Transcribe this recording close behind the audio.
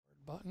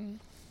Button.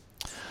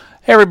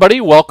 Hey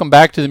everybody, welcome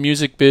back to the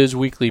Music Biz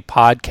Weekly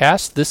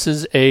Podcast. This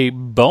is a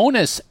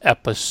bonus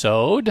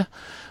episode.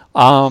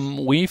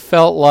 We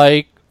felt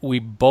like we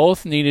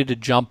both needed to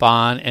jump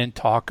on and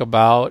talk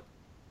about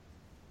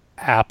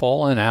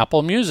Apple and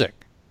Apple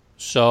Music.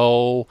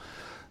 So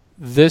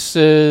this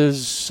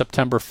is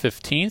September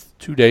 15th,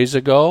 2 days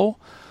ago.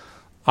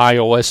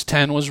 iOS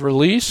 10 was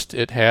released.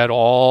 It had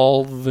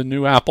all the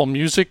new Apple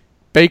Music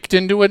baked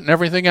into it and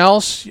everything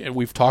else.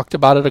 We've talked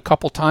about it a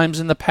couple times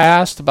in the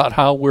past about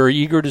how we're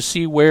eager to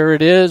see where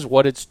it is,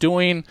 what it's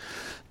doing.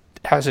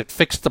 Has it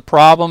fixed the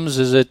problems?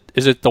 Is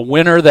it the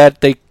winner that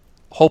they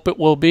hope it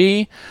will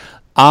be?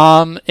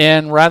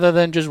 And rather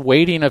than just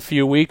waiting a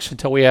few weeks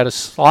until we had a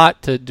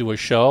slot to do a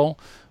show,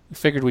 we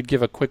figured we'd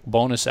give a quick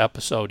bonus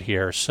episode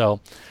here. So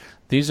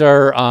these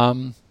are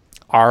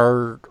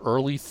our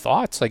early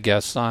thoughts, I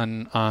guess,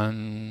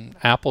 on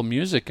Apple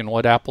Music and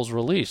what Apple's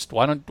released.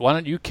 Why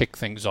don't you kick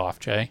things off,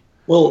 Jay?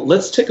 Well,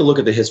 let's take a look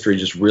at the history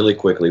just really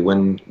quickly.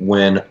 When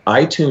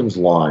iTunes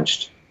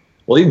launched,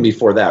 well, even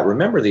before that,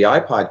 remember the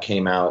iPod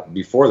came out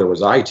before there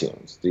was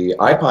iTunes. The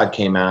iPod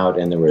came out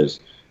and there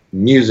was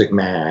Music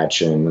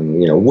Match and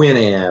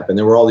Winamp, and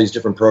there were all these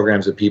different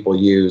programs that people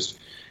used.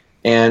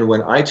 And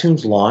when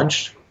iTunes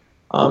launched,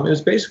 it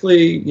was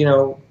basically,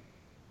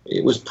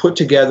 it was put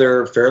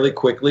together fairly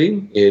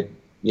quickly. It,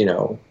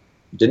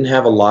 didn't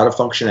have a lot of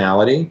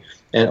functionality.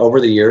 And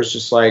over the years,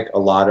 just like a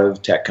lot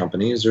of tech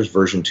companies, there's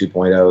version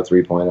 2.0,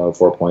 3.0,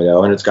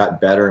 4.0, and it's got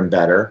better and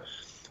better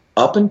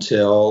up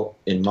until,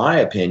 in my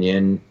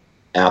opinion,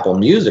 Apple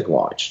Music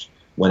launched.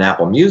 When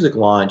Apple Music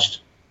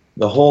launched,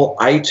 the whole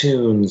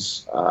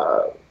iTunes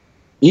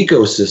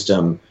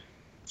ecosystem,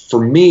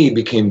 for me,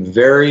 became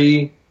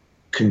very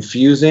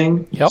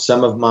confusing. Yep.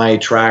 Some of my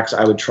tracks,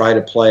 I would try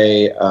to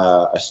play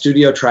a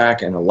studio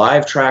track and a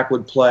live track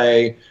would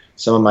play.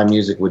 Some of my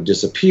music would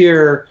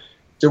disappear.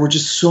 There were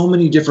just so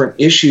many different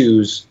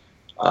issues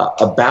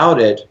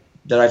about it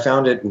that I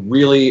found it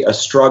really a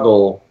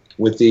struggle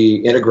with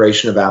the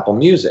integration of Apple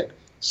Music.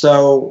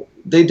 So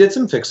they did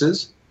some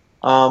fixes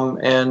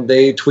and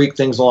they tweaked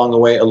things along the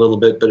way a little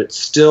bit, but it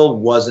still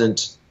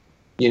wasn't,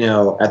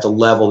 at the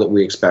level that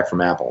we expect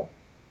from Apple.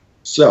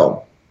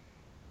 So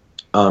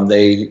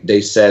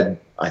they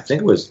said, I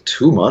think it was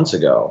 2 months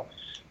ago,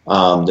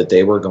 that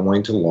they were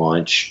going to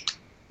launch,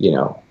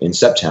 in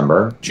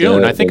September.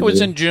 June. I think it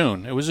was in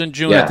June. It was in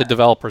June at the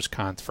Developers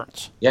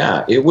Conference.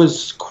 Yeah, it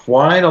was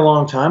quite a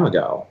long time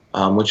ago,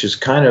 which is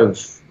kind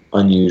of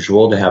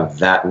unusual to have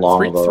that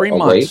long of a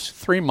wait.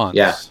 3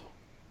 months.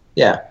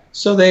 Yeah.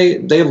 So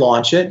they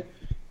launch it,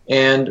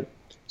 and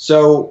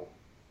so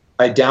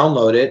I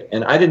download it,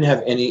 and I didn't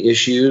have any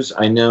issues.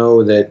 I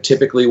know that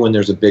typically when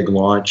there's a big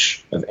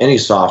launch of any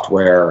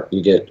software,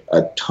 you get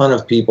a ton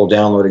of people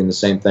downloading the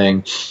same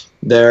thing.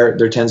 There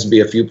tends to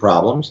be a few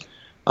problems.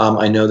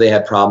 I know they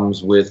had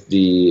problems with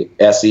the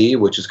SE,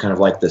 which is kind of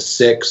like the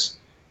 6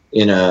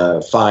 in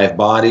a 5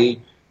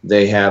 body.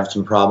 They have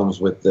some problems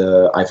with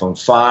the iPhone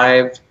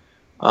 5.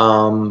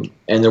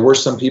 And there were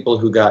some people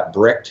who got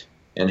bricked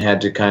and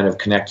had to kind of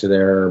connect to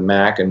their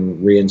Mac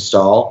and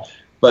reinstall.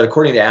 But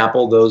according to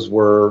Apple, those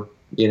were,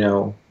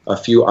 a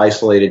few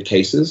isolated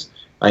cases.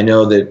 I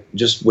know that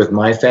just with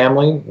my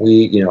family,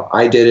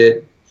 I did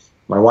it,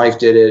 my wife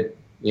did it,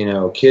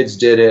 kids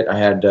did it. I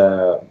had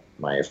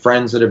my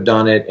friends that have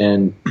done it,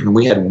 and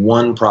we had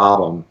one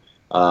problem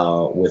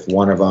with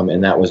one of them,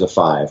 and that was a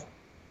 5.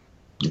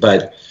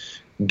 But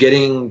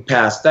getting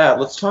past that,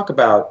 let's talk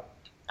about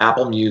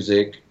Apple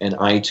Music and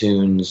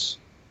iTunes,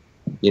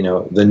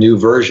 the new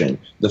version.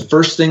 The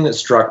first thing that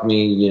struck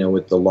me,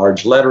 with the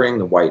large lettering,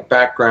 the white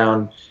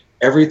background,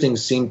 everything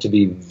seemed to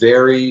be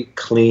very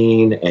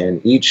clean,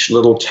 and each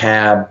little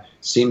tab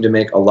seemed to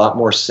make a lot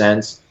more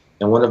sense.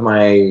 And one of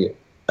my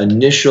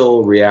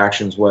initial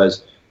reactions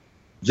was,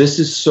 this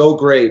is so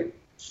great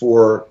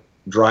for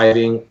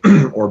driving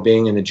or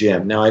being in the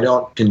gym. Now, I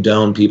don't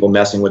condone people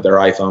messing with their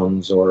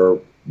iPhones or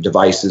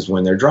devices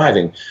when they're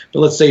driving, but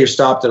let's say you're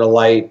stopped at a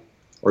light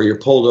or you're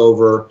pulled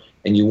over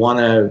and you want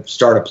to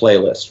start a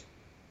playlist.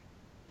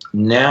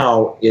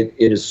 Now, it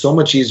is so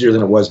much easier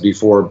than it was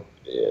before.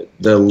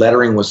 The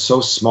lettering was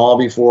so small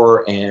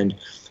before, and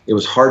it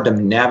was hard to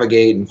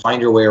navigate and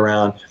find your way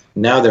around.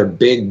 Now they're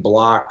big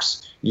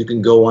blocks. You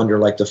can go under,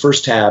 like the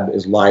first tab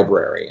is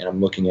library, and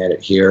I'm looking at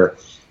it here.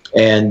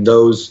 And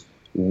those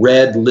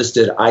red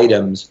listed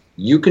items,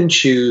 you can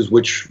choose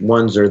which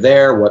ones are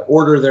there, what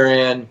order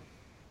they're in.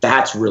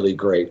 That's really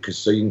great, because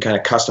so you can kind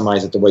of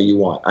customize it the way you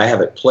want. I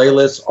have it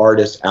playlists,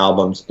 artists,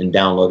 albums, and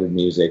downloaded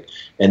music,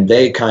 and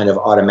they kind of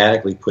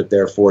automatically put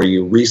there for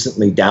you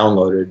recently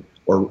downloaded,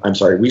 or I'm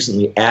sorry,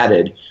 recently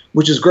added,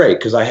 which is great,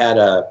 because I had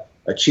a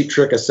Cheap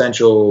Trick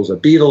Essentials, a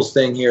Beatles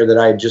thing here that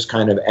I had just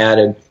kind of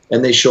added,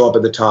 and they show up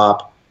at the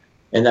top.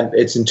 And then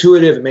it's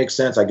intuitive, it makes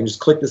sense. I can just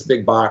click this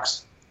big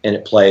box, and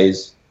it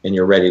plays, and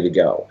you're ready to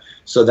go.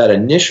 So that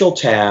initial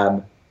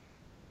tab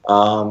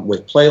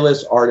with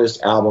playlists,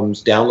 artists,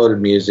 albums, downloaded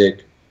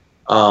music,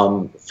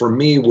 for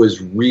me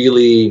was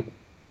really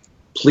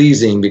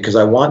pleasing because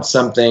I want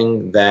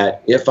something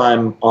that if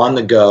I'm on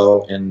the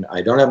go and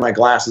I don't have my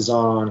glasses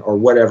on or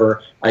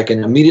whatever, I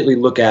can immediately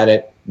look at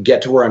it,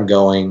 get to where I'm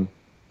going,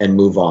 and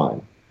move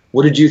on.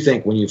 What did you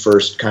think when you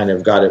first kind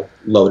of got it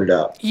loaded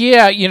up?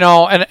 Yeah, you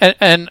know,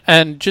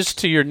 and just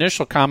to your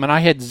initial comment, I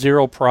had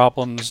zero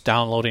problems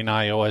downloading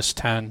iOS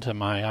 10 to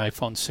my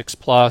iPhone 6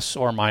 Plus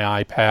or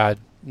my iPad.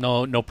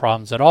 No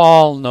problems at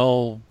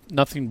all.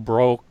 Nothing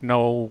broke.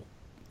 No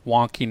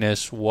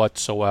wonkiness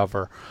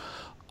whatsoever.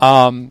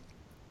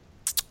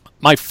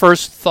 My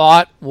first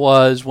thought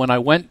was when I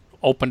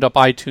opened up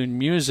iTunes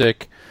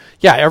Music,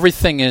 yeah,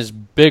 everything is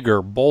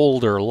bigger,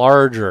 bolder,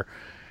 larger.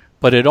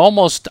 But I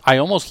almost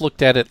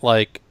looked at it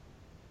like,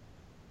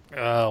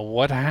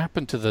 what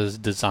happened to the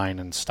design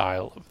and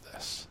style of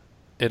this?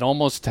 It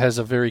almost has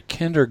a very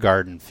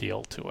kindergarten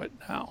feel to it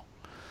now.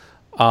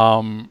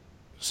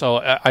 So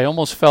I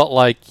almost felt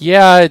like,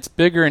 yeah, it's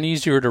bigger and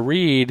easier to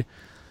read,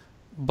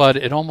 but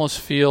it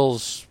almost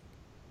feels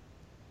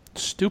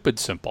stupid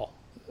simple.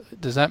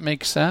 Does that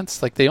make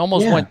sense? Like they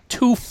almost went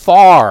too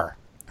far.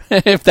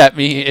 if that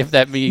means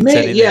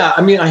anything. Yeah,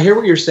 I mean, I hear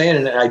what you're saying,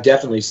 and I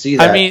definitely see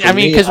that. I mean,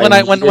 because when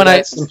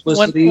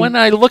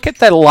I look at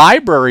that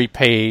library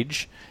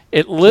page,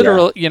 it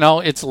literally,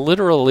 it's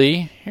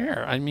literally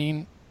here. I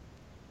mean,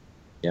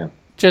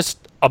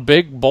 just a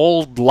big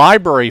bold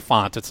library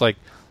font. It's like,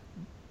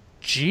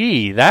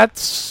 gee,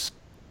 that's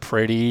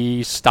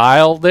pretty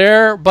styled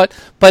there, but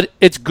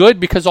it's good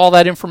because all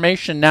that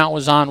information now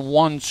is on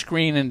one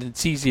screen and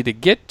it's easy to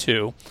get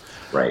to.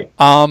 Right.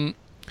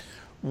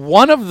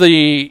 One of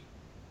the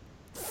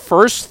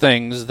first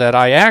things that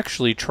I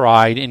actually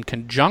tried in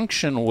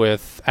conjunction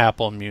with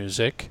Apple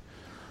Music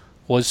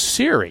was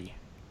Siri,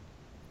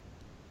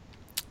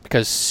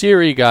 because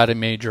Siri got a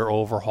major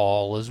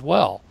overhaul as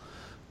well.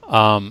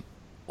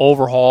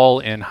 Overhaul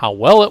in how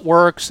well it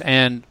works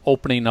and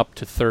opening up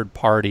to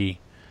third-party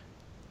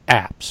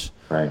apps.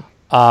 Right.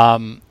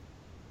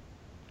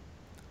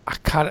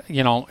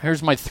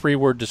 Here's my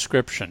 3-word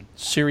description.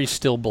 Siri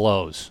still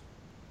blows.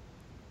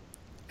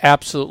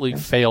 Absolutely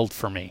failed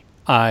for me.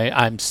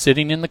 I'm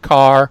sitting in the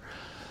car.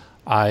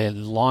 I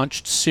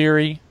launched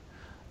Siri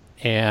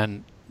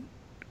and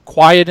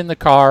quiet in the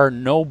car,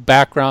 no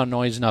background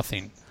noise,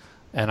 nothing.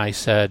 And I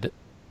said,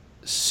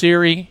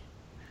 Siri,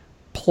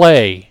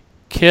 play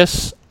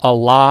Kiss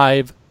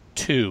Alive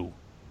 2.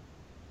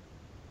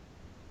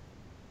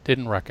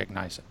 Didn't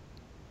recognize it.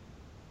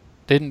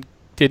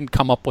 Didn't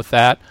come up with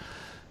that.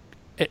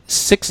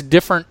 6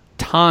 different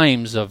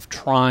times of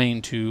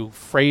trying to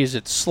phrase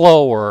it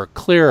slower or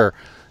clearer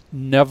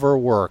never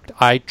worked.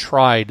 I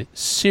tried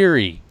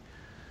Siri,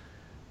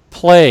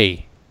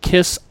 play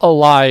Kiss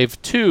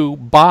Alive 2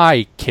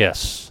 by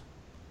Kiss.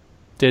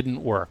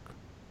 Didn't work.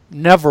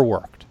 Never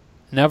worked.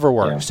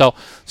 Yeah. So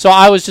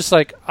I was just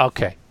like,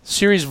 okay,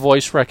 Siri's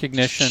voice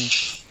recognition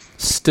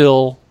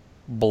still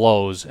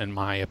blows in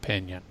my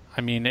opinion.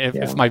 I mean,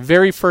 if my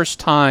very first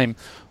time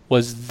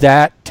was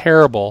that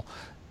terrible,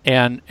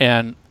 and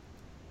I'm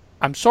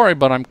sorry,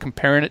 but I'm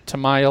comparing it to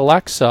my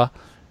Alexa,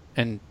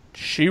 and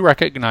she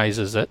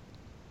recognizes it.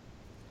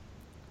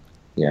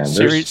 Yeah,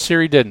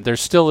 Siri didn't.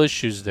 There's still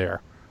issues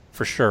there,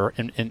 for sure,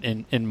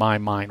 in my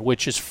mind,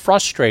 which is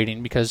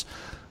frustrating because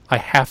I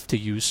have to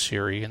use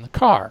Siri in the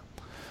car.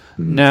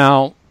 Mm-hmm.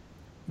 Now,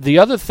 the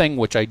other thing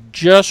which I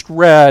just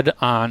read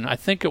on, I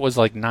think it was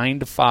like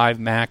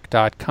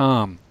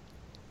 9to5mac.com.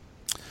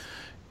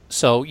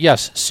 So,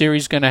 yes,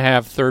 Siri's going to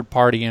have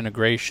third-party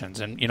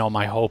integrations, and,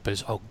 my hope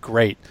is, oh,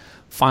 great.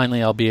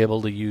 Finally, I'll be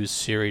able to use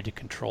Siri to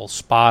control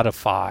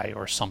Spotify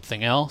or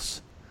something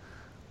else.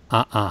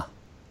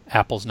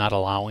 Apple's not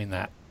allowing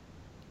that.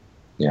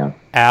 Yeah.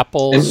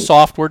 Apple's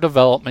software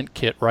development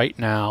kit right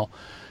now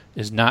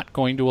is not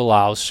going to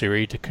allow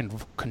Siri to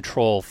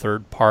control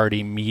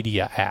third-party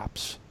media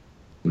apps,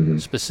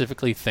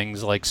 specifically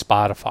things like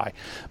Spotify.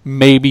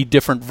 Maybe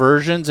different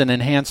versions and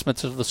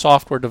enhancements of the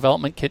software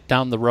development kit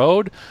down the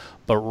road,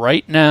 but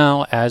right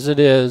now, as it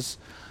is,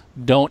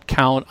 don't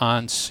count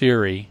on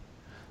Siri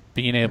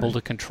being able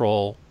to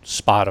control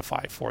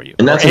Spotify for you.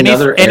 And that's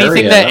another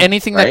area,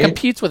 anything that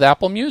competes with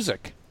Apple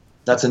Music.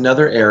 That's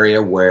another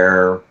area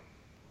where,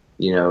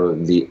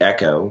 the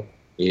Echo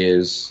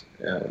is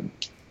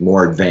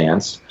more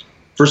advanced.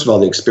 First of all,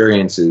 the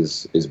experience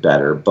is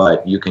better,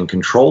 but you can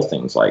control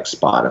things like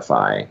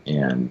Spotify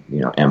and,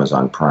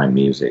 Amazon Prime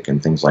Music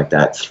and things like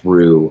that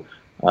through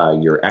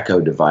your Echo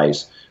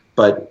device.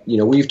 But,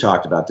 we've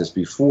talked about this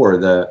before.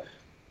 The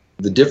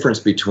difference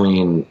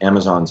between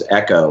Amazon's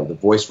Echo, the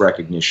voice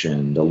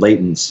recognition, the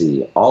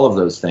latency, all of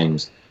those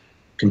things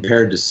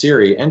compared to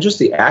Siri, and just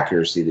the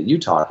accuracy that you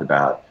talked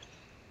about,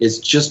 is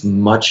just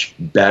much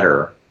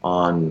better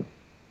on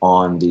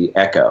the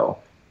Echo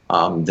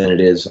than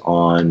it is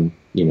on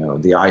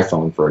the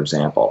iPhone, for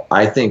example.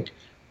 I think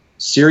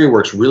Siri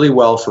works really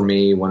well for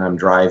me when I'm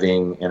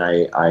driving and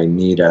I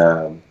need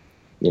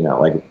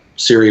like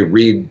Siri,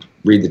 read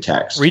the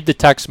text. Read the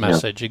text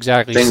message,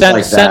 exactly. Things Send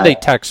like that. a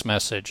text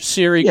message.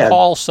 Siri,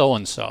 call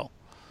so-and-so.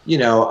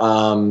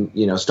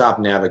 stop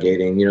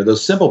navigating,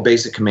 those simple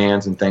basic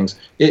commands and things,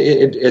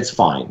 it's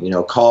fine.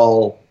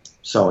 Call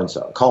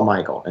so-and-so, call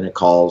Michael, and it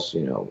calls,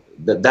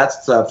 that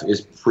stuff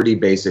is pretty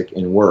basic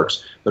and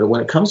works. But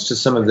when it comes to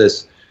some of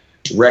this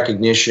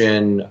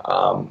recognition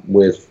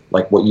with,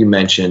 like what you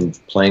mentioned,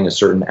 playing a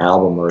certain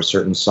album or a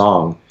certain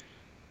song,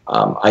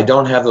 I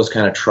don't have those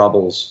kind of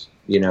troubles,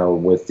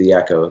 with the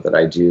Echo that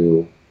I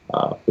do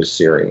with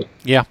Siri.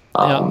 Yeah.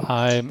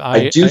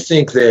 I do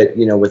think that,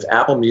 with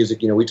Apple Music,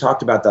 we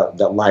talked about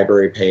that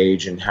library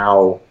page and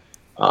how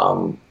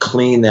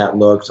clean that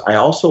looks. I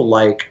also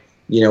like,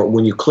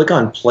 when you click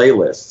on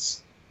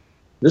playlists,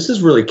 this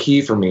is really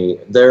key for me.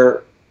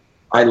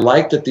 I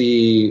like that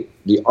the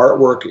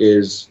artwork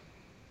is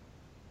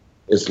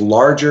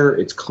larger,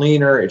 it's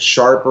cleaner, it's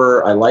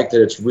sharper. I like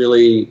that it's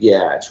really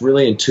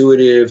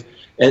intuitive.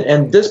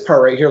 And this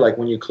part right here, like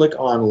when you click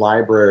on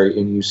library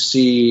and you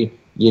see,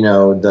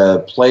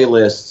 the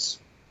playlists,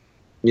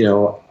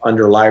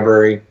 under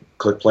library,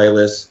 click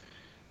playlists,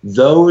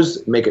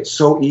 those make it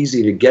so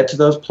easy to get to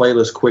those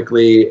playlists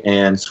quickly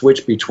and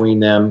switch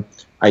between them.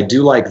 I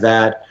do like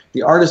that.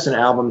 The artist and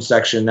album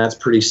section, that's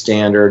pretty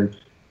standard.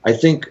 I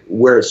think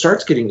where it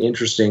starts getting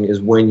interesting is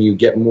when you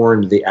get more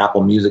into the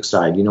Apple Music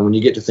side. When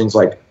you get to things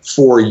like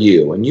For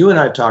You, and you and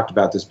I have talked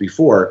about this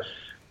before,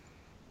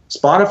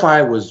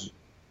 Spotify was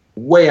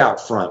way out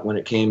front when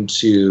it came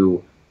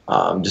to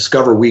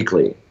Discover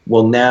Weekly.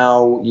 Well,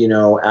 now,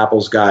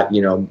 Apple's got,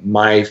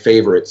 My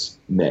Favorites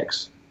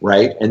mix,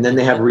 right? And then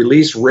they have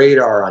Release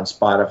Radar on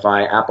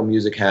Spotify. Apple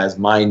Music has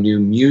My New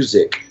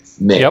Music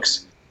mix.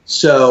 Yep.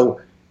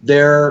 So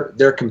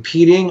they're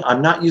competing.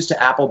 I'm not used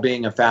to Apple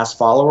being a fast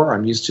follower.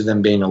 I'm used to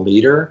them being a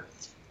leader.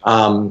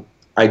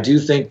 I do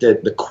think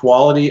that the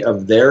quality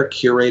of their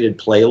curated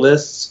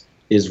playlists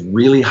is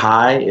really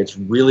high. It's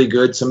really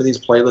good, some of these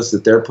playlists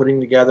that they're putting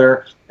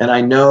together. And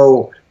I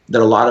know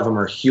that a lot of them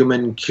are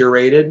human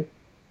curated.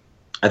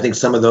 I think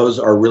some of those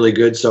are really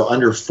good. So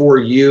under For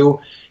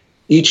You,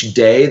 each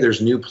day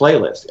there's new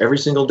playlists. Every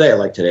single day,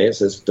 like today, it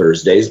says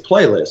Thursday's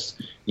playlist,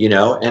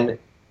 and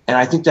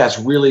I think that's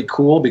really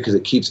cool because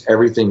it keeps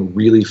everything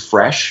really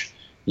fresh,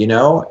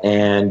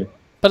 and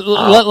but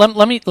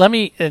let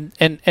me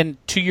and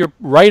to your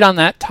right on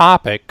that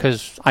topic,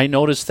 because I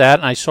noticed that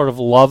and I sort of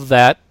love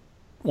that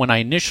when I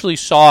initially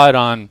saw it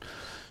on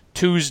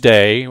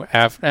Tuesday,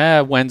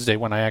 Wednesday,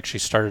 when I actually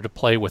started to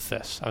play with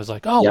this. I was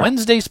like,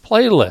 Wednesday's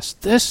playlist.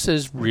 This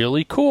is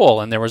really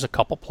cool. And there was a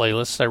couple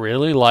playlists I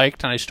really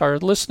liked, and I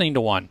started listening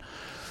to one.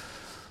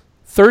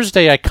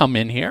 Thursday, I come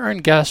in here,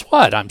 and guess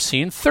what? I'm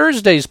seeing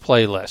Thursday's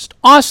playlist.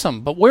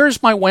 Awesome, but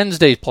where's my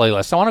Wednesday's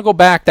playlist? I want to go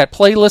back. That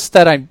playlist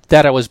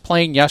that I was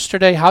playing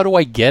yesterday, how do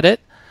I get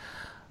it?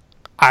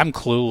 I'm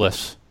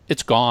clueless.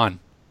 It's gone.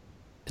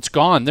 It's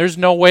gone. There's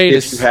no way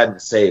if you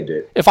hadn't saved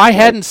it. If I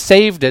hadn't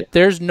saved it,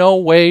 there's no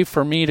way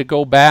for me to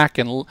go back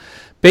and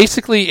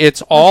basically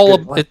it's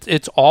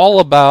all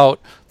about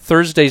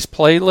Thursday's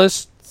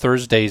playlist,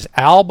 Thursday's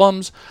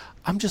albums.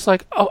 I'm just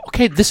like, oh,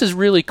 okay, this is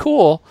really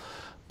cool,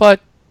 but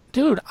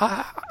dude,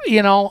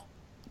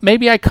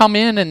 maybe I come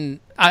in and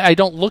I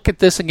don't look at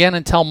this again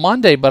until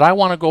Monday, but I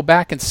want to go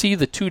back and see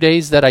the 2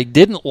 days that I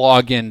didn't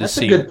log in to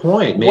see. That's a good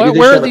point. Maybe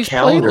they should have a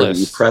calendar that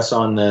you press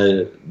on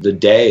the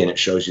day and it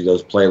shows you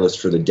those playlists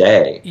for the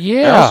day.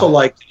 Yeah. I also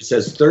like it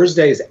says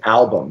Thursday's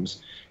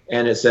albums,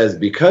 and it says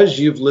because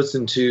you've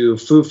listened to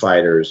Foo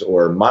Fighters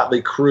or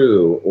Motley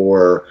Crue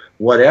or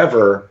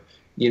whatever,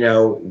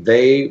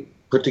 they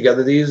put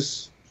together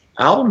these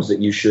albums that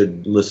you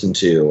should listen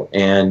to.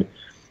 And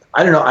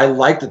I don't know. I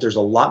like that there's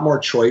a lot more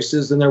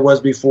choices than there was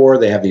before.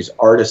 They have these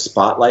artist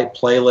spotlight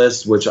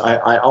playlists, which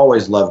I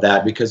always love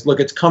that because,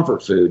 look, it's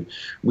comfort food.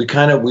 We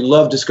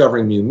love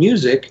discovering new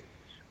music,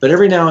 but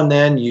every now and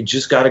then you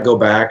just got to go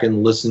back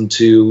and listen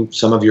to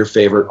some of your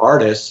favorite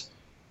artists,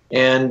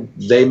 and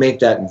they make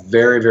that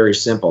very, very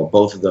simple,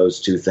 both of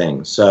those two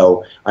things.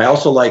 So I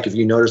also like, if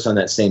you notice on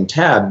that same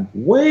tab,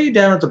 way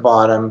down at the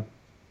bottom,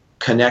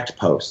 Connect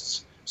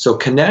posts. So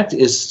Connect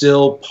is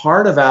still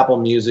part of Apple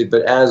Music,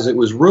 but as it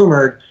was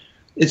rumored,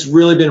 it's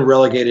really been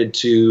relegated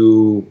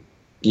to,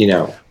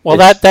 Well,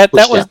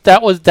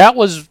 that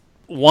was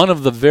one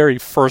of the very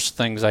first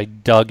things I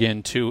dug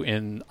into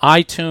in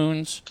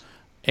iTunes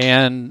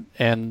and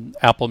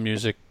Apple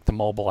Music, the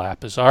mobile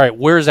app. Is all right.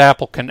 Where's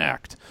Apple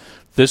Connect?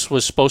 This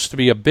was supposed to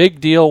be a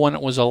big deal when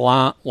it was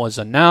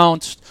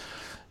announced.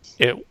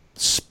 It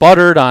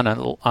sputtered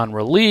on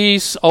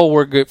release. Oh,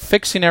 we're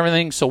fixing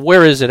everything. So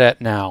where is it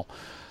at now?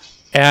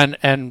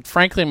 And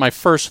frankly, my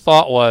first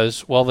thought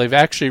was, well, they've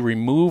actually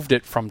removed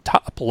it from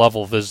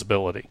top-level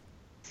visibility.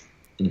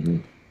 Mm-hmm.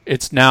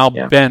 It's now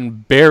been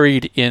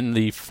buried in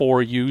the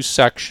For You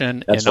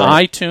section in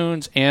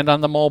iTunes and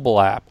on the mobile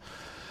app.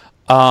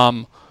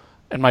 And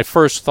my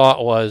first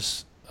thought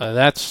was,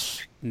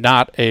 that's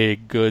not a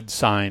good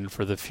sign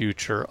for the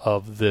future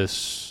of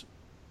this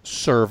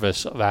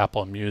service of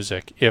Apple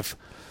Music. If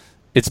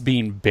it's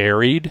being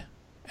buried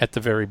at the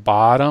very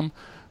bottom,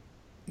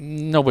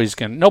 nobody's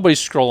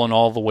scrolling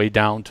all the way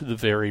down to the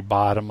very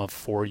bottom of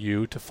For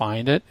You to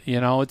find it.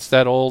 It's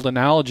that old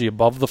analogy,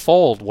 above the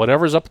fold.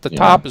 Whatever's up at the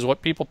top is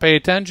what people pay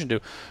attention to.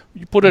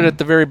 You put it at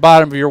the very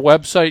bottom of your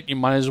website, you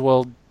might as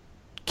well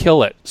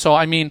kill it. So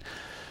I mean,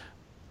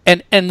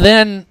 and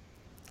then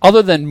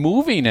other than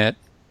moving it,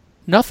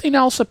 nothing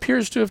else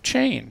appears to have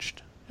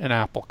changed in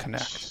Apple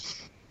Connect.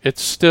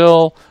 It's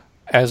still,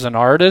 as an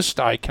artist,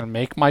 I can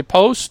make my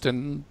post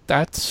and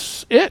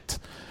that's it.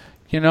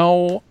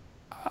 I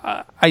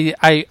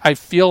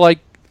feel like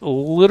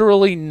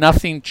literally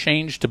nothing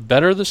changed to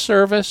better the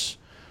service.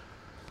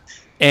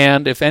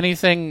 And if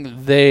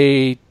anything,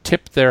 they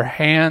tipped their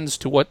hands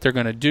to what they're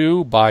going to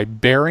do by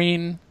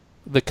burying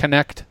the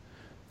Connect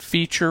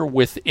feature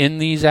within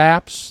these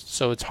apps,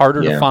 so it's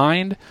harder to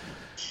find.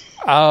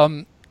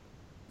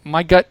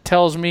 My gut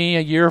tells me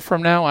a year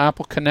from now,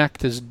 Apple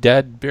Connect is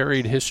dead,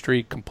 buried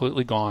history,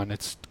 completely gone.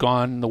 It's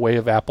gone the way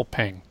of Apple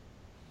Ping.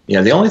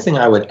 Yeah, the only thing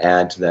I would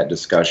add to that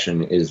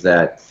discussion is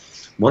that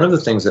one of the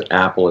things that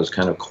Apple is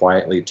kind of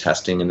quietly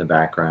testing in the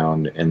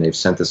background, and they've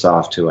sent this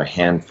off to a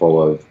handful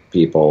of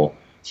people,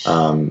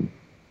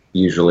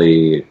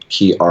 usually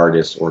key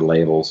artists or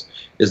labels,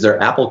 is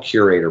their Apple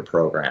Curator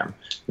program.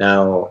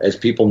 Now, as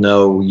people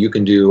know, you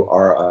can do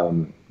our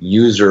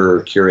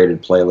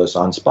user-curated playlists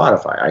on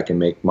Spotify. I can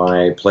make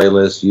my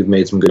playlist. You've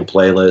made some good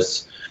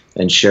playlists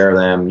and share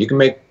them. You can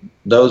make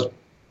those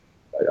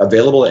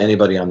available to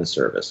anybody on the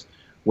service.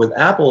 With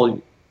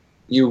Apple,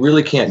 you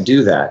really can't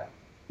do that.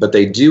 But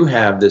they do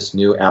have this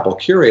new Apple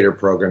Curator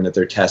program that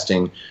they're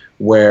testing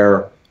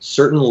where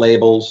certain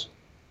labels,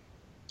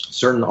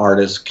 certain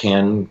artists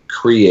can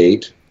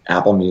create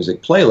Apple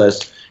Music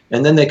playlists,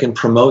 and then they can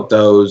promote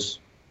those,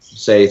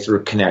 say,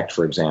 through Connect,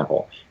 for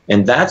example.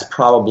 And that's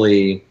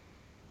probably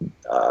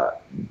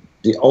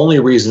the only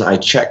reason I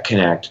check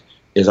Connect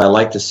is I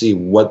like to see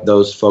what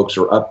those folks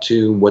are up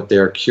to, what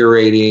they're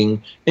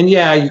curating. And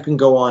yeah, you can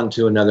go on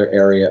to another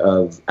area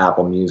of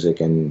Apple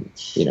Music and,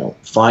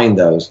 find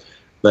those.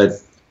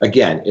 But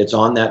again, it's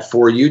on that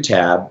For You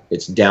tab.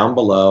 It's down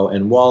below.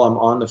 And while I'm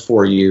on the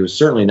For You,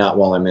 certainly not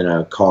while I'm in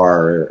a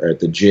car or at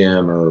the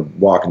gym or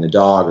walking the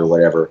dog or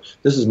whatever.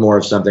 This is more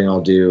of something I'll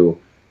do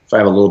if I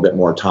have a little bit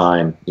more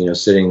time,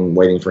 sitting,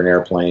 waiting for an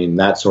airplane,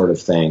 that sort of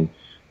thing.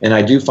 And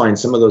I do find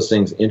some of those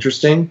things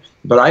interesting.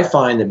 But I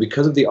find that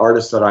because of the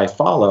artists that I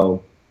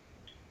follow,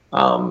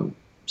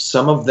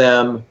 some of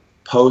them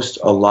post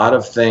a lot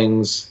of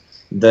things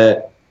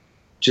that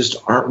just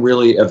aren't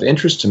really of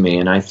interest to me.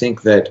 And I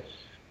think that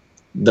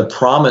the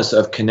promise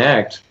of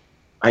Connect,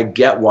 I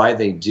get why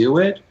they do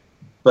it,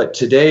 but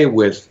today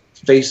with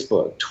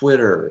Facebook,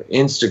 Twitter,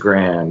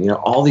 Instagram,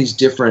 all these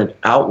different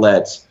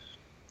outlets,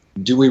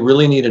 do we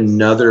really need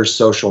another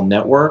social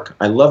network?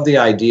 I love the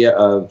idea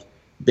of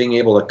being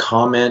able to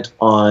comment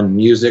on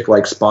music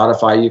like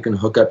Spotify. You can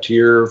hook up to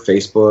your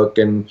Facebook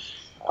and,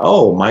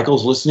 oh,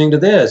 Michael's listening to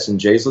this and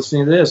Jay's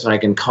listening to this, and I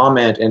can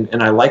comment,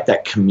 and I like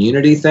that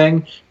community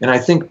thing. And I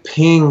think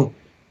Ping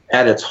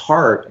at its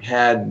heart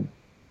had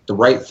the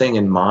right thing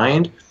in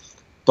mind,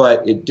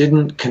 but it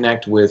didn't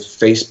connect with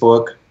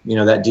Facebook.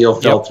 That deal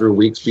fell through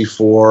weeks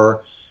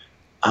before.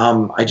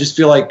 I just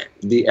feel like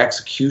the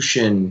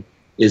execution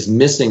is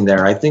missing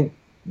there. I think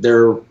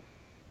they're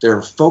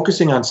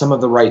focusing on some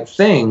of the right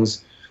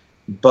things,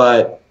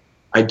 but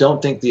I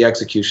don't think the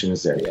execution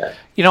is there yet.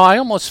 I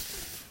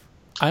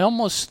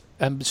almost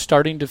am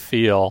starting to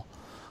feel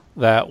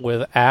that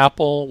with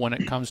Apple, when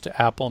it comes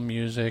to Apple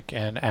Music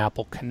and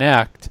Apple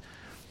Connect,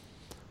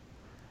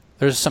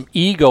 there's some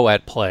ego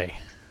at play.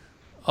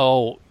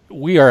 Oh,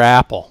 we are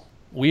Apple.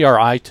 We are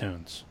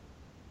iTunes.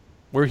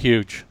 We're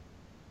huge.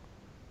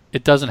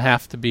 It doesn't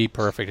have to be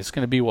perfect. It's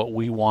going to be what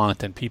we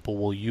want, and people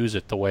will use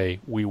it the way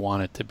we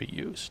want it to be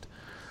used.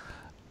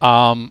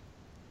 And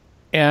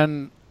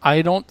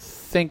I don't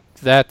think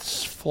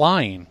that's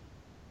flying.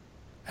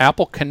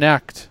 Apple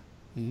Connect,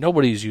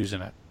 nobody's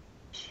using it.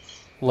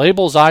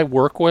 Labels I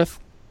work with,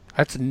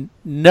 that's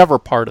never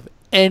part of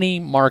any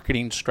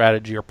marketing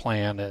strategy or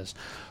plan is,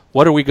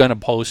 what are we going to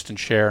post and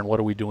share, and what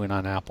are we doing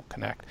on Apple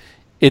Connect?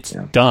 It's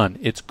done.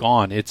 It's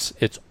gone. It's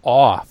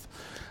off.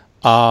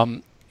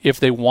 If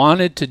they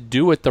wanted to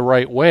do it the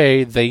right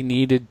way, they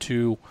needed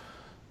to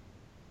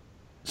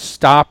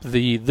stop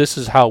the this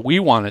is how we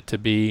want it to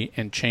be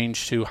and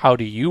change to how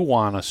do you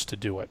want us to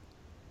do it?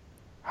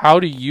 How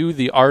do you,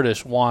 the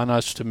artist, want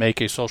us to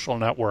make a social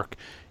network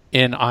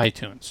in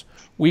iTunes?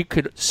 We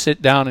could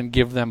sit down and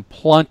give them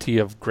plenty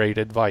of great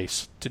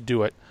advice to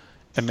do it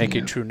and make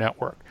a true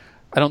network.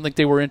 I don't think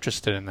they were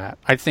interested in that.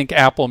 I think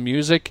Apple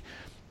Music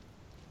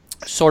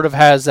sort of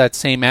has that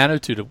same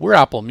attitude of, we're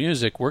Apple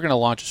Music, we're going to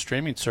launch a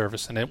streaming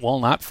service and it will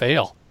not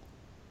fail.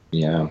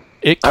 Yeah.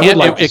 It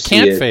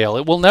can't fail.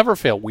 It will never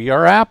fail. We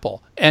are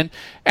Apple. And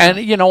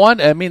you know what?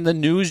 I mean, the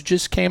news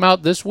just came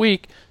out this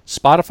week.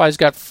 Spotify's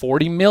got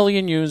 40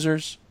 million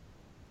users.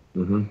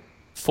 Mm-hmm.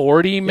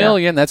 40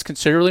 million. That's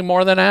considerably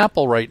more than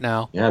Apple right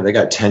now. Yeah, they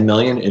got 10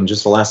 million in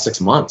just the last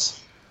 6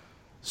 months.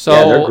 So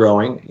yeah, they're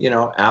growing.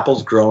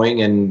 Apple's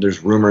growing, and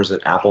there's rumors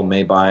that Apple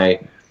may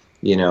buy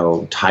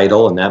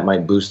title, and that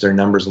might boost their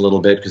numbers a little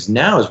bit, because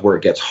now is where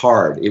it gets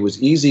hard. It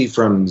was easy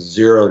from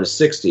 0 to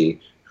 60,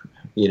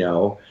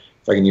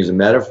 if I can use a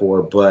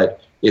metaphor,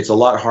 but it's a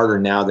lot harder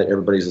now that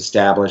everybody's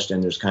established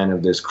and there's kind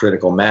of this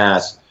critical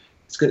mass.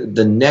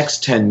 The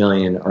next 10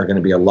 million are going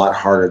to be a lot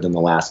harder than the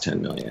last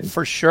 10 million.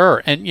 For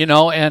sure.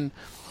 And,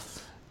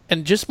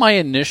 and just my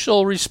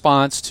initial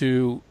response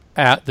to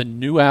the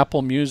new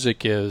Apple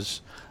Music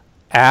is,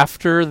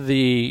 after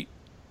the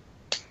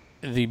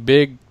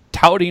big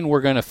touting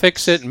we're going to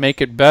fix it and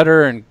make it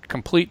better and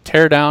complete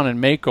teardown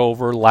and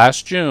makeover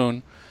last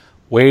June,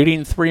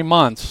 waiting 3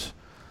 months,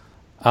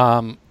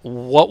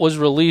 what was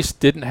released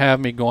didn't have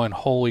me going,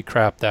 holy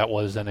crap, that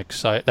was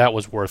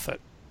worth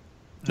it.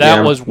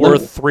 That was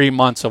worth 3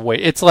 months of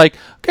wait. It's like,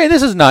 okay,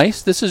 this is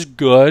nice, this is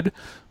good,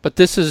 but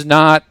this is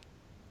not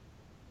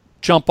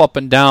jump up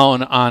and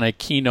down on a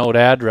keynote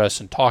address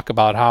and talk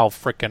about how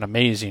freaking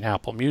amazing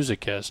Apple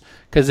Music is,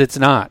 because it's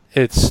not.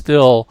 It's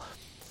still,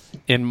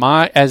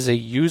 as a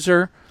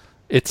user,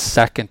 it's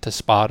second to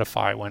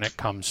Spotify when it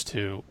comes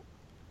to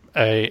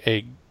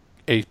a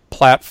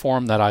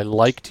platform that I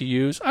like to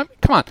use. I mean,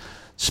 come on,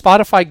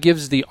 Spotify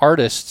gives the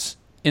artists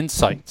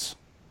insights.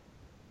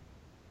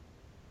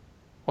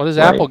 What does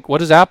Apple? What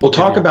does Apple? We'll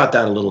talk about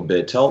that a little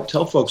bit. Tell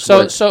folks.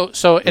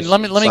 So, and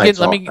let me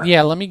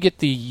get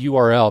the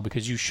URL,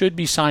 because you should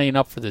be signing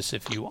up for this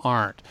if you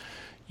aren't.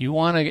 You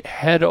want to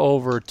head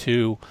over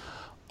to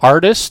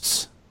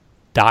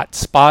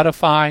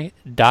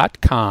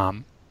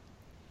artists.spotify.com.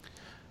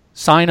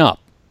 Sign up.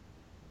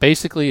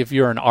 Basically, if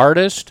you're an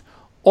artist,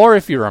 or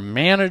if you're a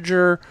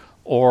manager,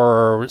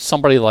 or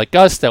somebody like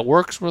us that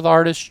works with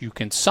artists, you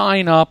can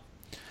sign up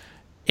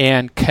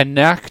and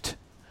connect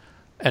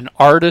an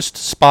artist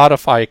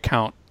Spotify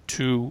account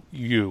to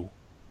you.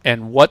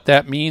 And what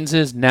that means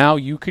is now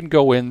you can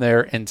go in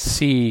there and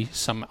see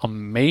some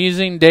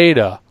amazing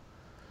data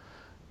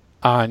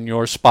on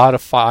your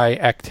Spotify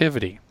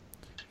activity.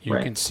 You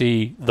can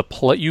see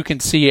you can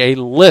see a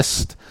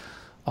list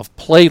of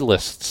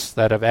playlists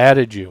that have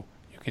added you.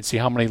 You can see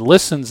how many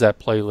listens that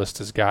playlist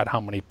has got, how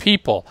many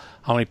people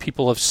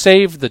have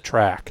saved the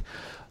track.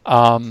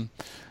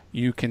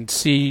 You can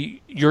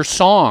see your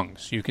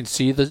songs. You can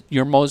see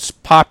your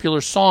most popular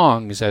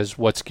songs as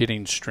what's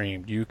getting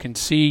streamed. You can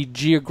see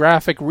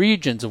geographic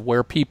regions of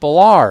where people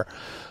are.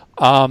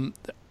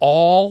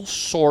 All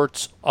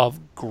sorts of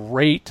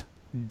great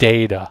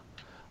data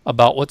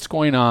about what's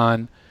going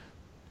on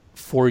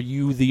for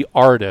you, the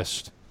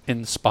artist,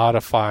 in the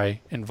Spotify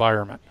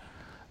environment.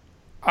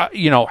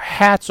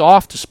 Hats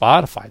off to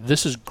Spotify.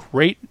 This is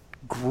great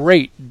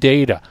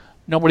data.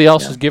 Nobody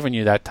else is giving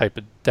you that type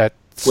of that.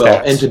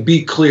 Well, and to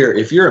be clear,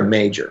 if you're a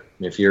major,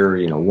 if you're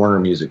Warner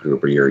Music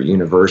Group, or you're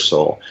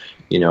Universal,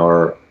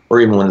 or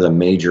even one of the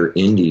major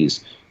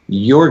indies,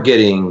 you're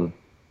getting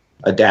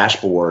a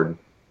dashboard,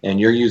 and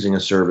you're using a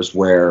service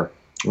where,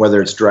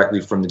 whether it's directly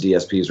from the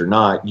DSPs or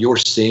not, you're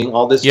seeing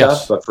all this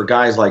stuff. But for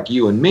guys like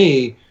you and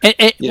me,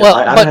 I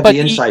don't have the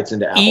insights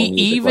into Apple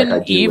Music like I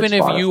do even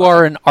with if you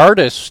are an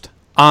artist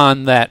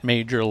on that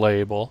major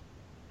label,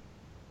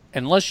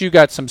 unless you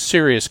got some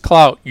serious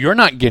clout, you're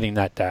not getting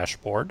that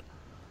dashboard.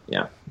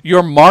 Yeah.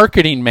 Your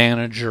marketing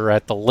manager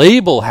at the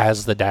label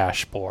has the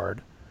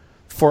dashboard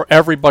for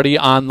everybody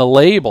on the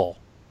label,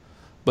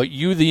 but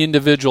you, the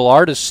individual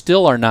artist,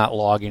 still are not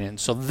logging in.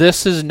 So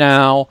this is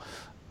now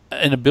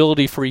an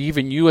ability for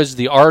even you as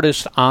the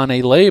artist on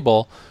a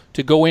label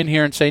to go in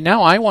here and say,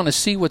 now I want to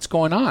see what's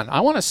going on. I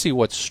want to see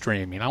what's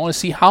streaming. I want to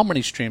see how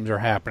many streams are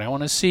happening. I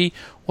want to see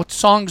what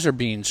songs are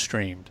being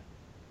streamed.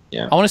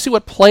 Yeah. I want to see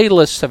what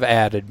playlists have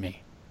added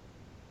me.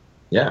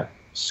 Yeah.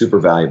 Super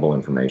valuable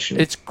information.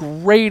 It's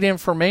great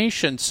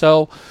information.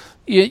 So,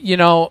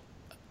 little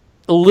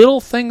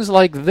things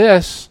like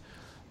this,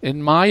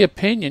 in my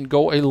opinion,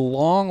 go a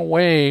long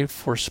way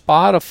for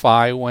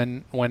Spotify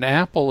when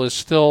Apple is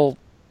still,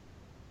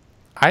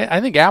 I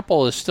think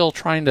Apple is still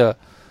trying to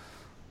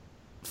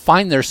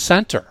find their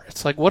center.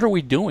 It's like, what are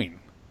we doing?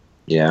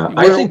 Yeah,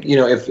 I think,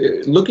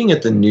 if looking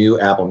at the new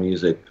Apple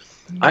Music,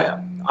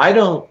 I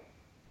don't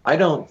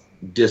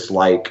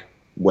dislike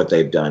what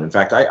they've done. In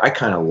fact, I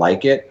kind of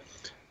like it.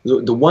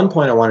 The one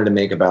point I wanted to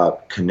make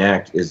about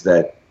Connect is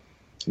that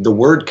the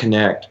word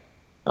Connect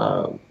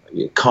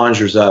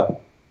conjures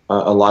up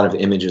a lot of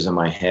images in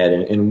my head.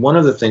 And one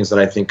of the things that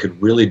I think could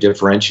really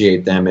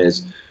differentiate them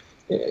is,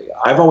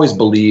 I've always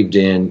believed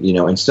in,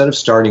 instead of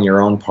starting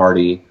your own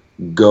party,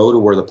 go to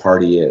where the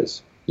party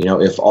is.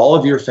 If all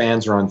of your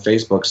fans are on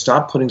Facebook,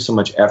 stop putting so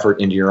much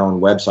effort into your own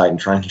website and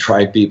trying to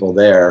drive people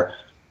there.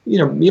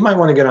 You might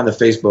want to get on the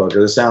Facebook or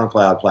the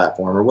SoundCloud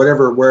platform or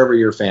wherever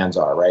your fans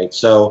are, right?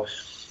 So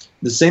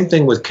the same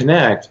thing with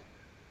Connect.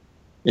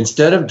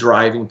 Instead of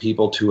driving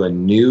people to a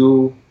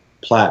new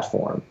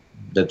platform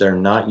that they're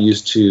not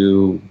used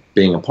to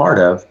being a part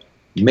of,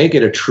 make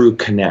it a true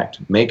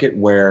connect. Make it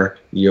where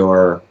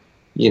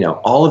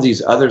all of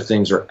these other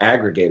things are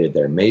aggregated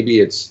there.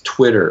 Maybe it's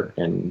Twitter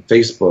and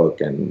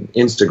Facebook and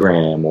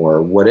Instagram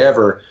or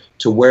whatever,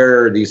 to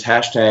where these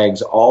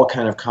hashtags all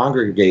kind of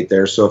congregate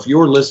there. So if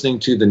you're listening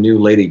to the new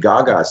Lady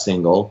Gaga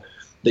single,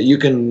 that you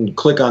can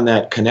click on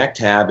that Connect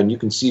tab and you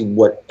can see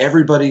what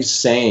everybody's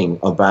saying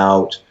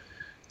about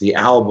the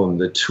album,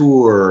 the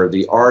tour,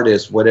 the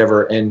artist,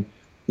 whatever. And,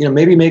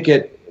 maybe make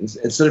it,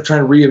 instead of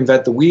trying to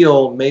reinvent the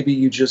wheel, maybe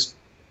you just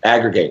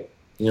aggregate.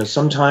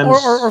 Sometimes...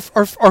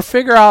 Or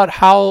figure out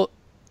how,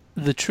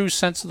 the true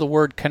sense of the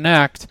word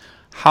connect,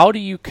 how do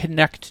you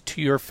connect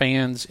to your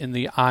fans in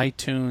the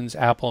iTunes,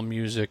 Apple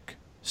Music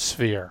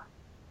sphere?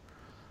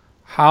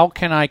 How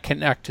can I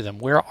connect to them?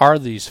 Where are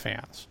these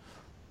fans?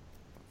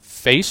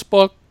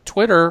 Facebook,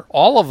 Twitter,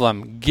 all of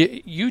them,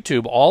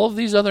 YouTube, all of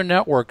these other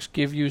networks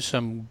give you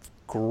some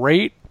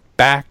great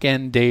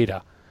back-end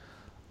data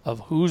of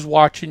who's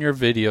watching your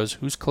videos,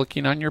 who's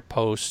clicking on your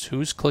posts,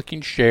 who's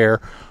clicking share,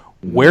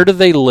 where do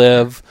they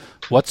live,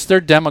 what's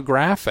their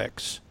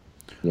demographics.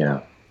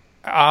 Yeah.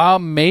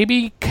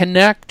 Maybe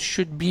Connect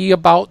should be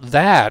about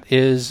that,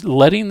 is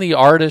letting the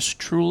artist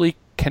truly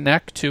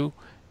connect to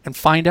and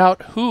find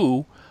out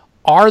who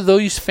are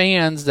those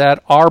fans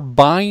that are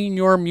buying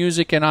your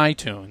music in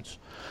iTunes.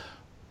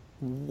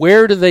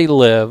 Where do they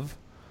live?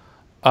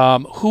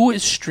 Who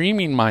is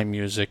streaming my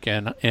music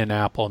in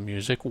Apple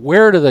Music?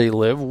 Where do they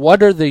live?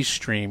 What are they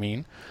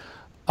streaming?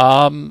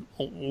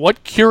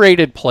 What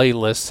curated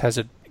playlists has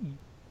it?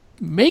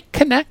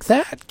 Connect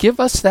that. Give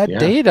us that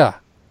data.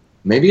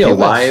 Maybe a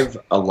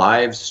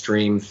live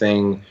stream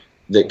thing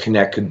that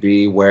Connect could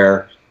be,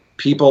 where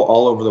people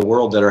all over the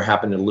world that are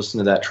happening to listen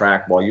to that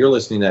track while you're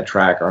listening to that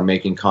track are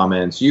making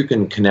comments. You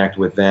can connect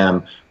with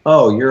them.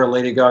 Oh, you're a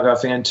Lady Gaga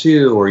fan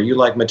too, or you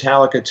like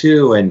Metallica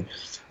too. And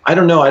I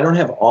don't know. I don't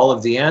have all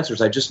of the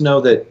answers. I just know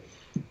that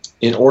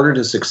in order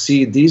to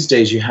succeed these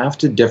days, you have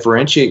to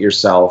differentiate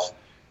yourself.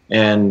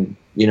 And,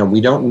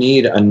 we don't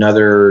need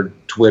another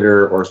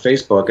Twitter or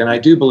Facebook. And I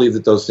do believe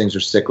that those things are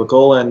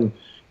cyclical, and,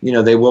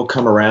 they will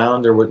come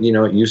around. There were,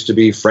 it used to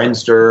be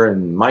Friendster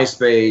and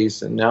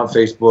MySpace and now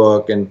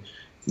Facebook. And,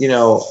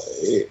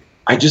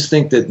 I just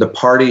think that the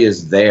party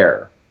is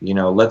there.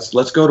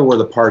 Let's go to where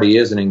the party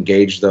is and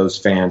engage those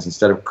fans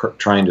instead of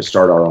trying to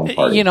start our own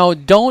party.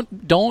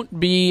 Don't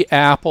be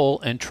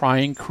Apple and try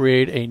and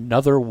create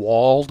another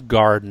walled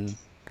garden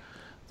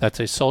that's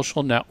a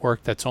social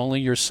network that's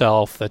only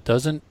yourself, that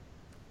doesn't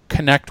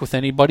connect with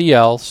anybody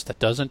else, that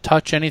doesn't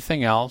touch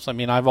anything else. I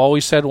mean, I've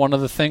always said one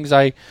of the things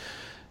I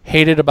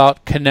hated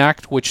about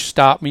Connect, which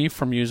stopped me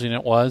from using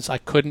it, was I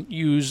couldn't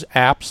use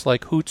apps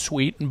like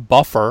Hootsuite and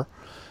Buffer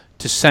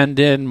to send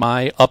in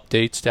my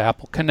updates to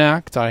Apple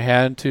Connect. I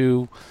had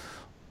to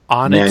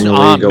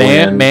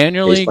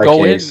manually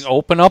go in,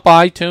 open up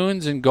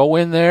iTunes and go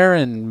in there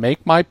and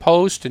make my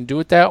post and do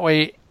it that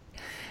way.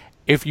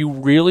 If you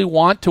really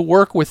want to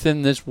work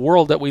within this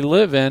world that we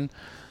live in,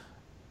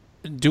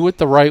 do it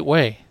the right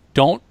way.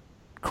 Don't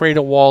create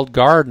a walled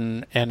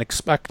garden and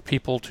expect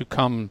people to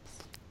come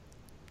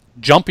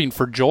jumping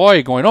for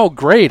joy going, oh,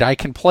 great, I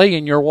can play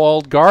in your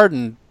walled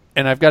garden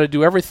and I've got to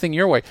do everything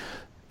your way.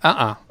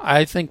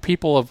 I think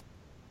people have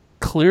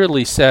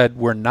clearly said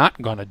we're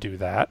not going to do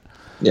that.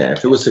 Yeah,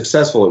 if it was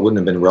successful, it wouldn't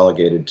have been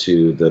relegated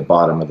to the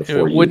bottom of the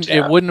For You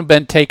tab. It wouldn't have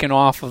been taken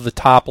off of the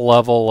top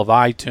level of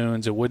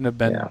iTunes. It wouldn't have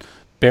been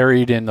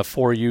buried in the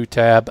For You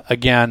tab.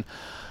 Again,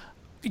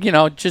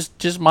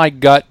 just my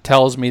gut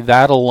tells me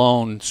that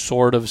alone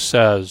sort of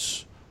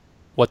says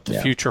what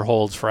the future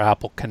holds for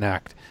Apple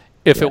Connect.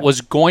 If it was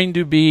going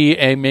to be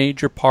a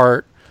major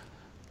part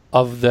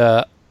of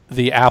the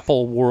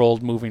Apple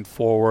world moving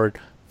forward,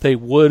 they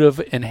would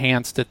have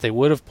enhanced it. They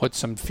would have put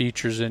some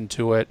features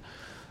into it.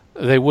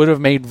 They would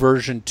have made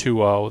version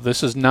 2.0.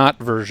 This is not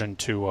version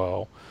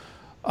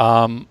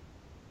 2.0.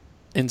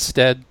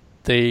 Instead,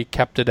 they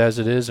kept it as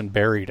it is and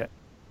buried it.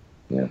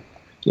 Yeah.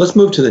 Let's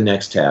move to the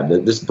next tab.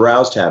 This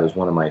Browse tab is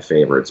one of my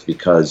favorites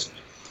because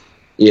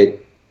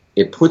it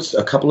puts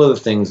a couple of the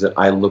things that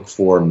I look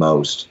for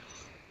most.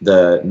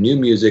 The new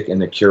music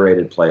and the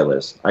curated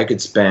playlist. I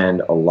could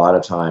spend a lot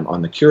of time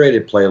on the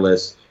curated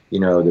playlist.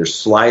 There's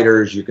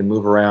sliders you can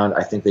move around.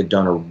 I think they've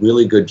done a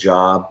really good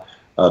job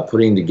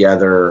putting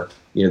together,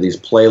 these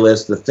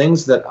playlists. The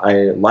things that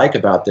I like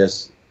about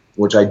this,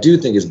 which I do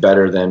think is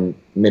better than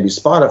maybe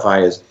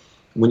Spotify, is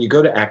when you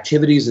go to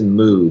activities and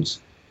moods,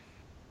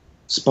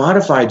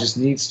 Spotify just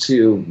needs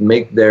to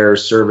make their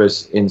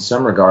service in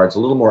some regards a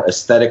little more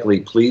aesthetically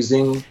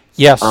pleasing.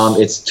 Yes.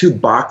 It's too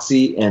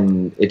boxy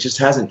and it just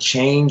hasn't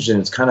changed and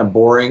it's kind of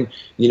boring,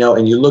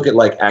 and you look at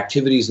like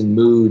activities and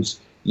moods,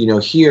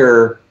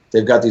 here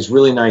they've got these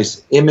really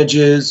nice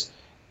images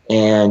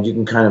and you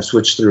can kind of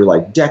switch through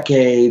like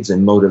decades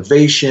and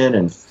motivation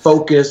and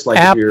focus. Like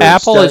if you're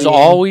Apple studying, has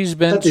always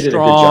been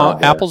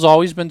strong. Apple's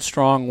always been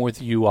strong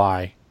with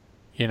UI.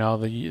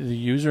 The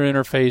user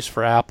interface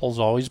for Apple's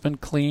always been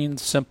clean,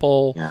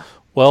 simple,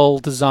 well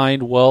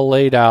designed, well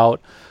laid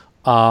out.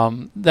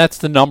 That's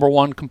the number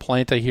one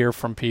complaint I hear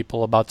from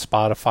people about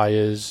Spotify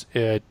is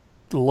it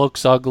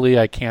looks ugly.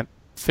 I can't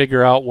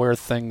figure out where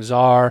things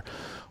are.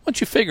 Once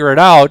you figure it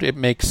out, it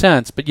makes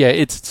sense. But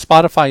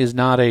Spotify is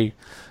not a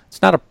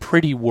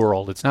pretty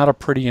world. It's not a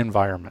pretty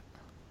environment.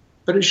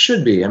 but it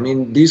should be. I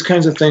mean, these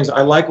kinds of things,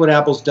 I like what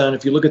Apple's done.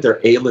 If you look at their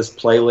A-list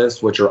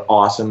playlists, which are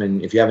awesome,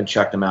 and if you haven't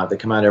checked them out, they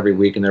come out every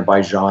week and they're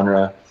by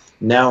genre.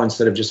 Now,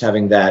 instead of just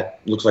having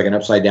that, looks like an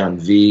upside down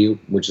V,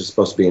 which is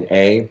supposed to be an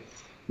A,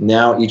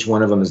 now each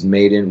one of them is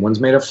one's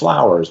made of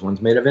flowers,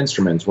 one's made of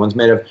instruments, one's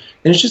made of,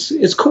 and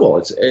it's cool.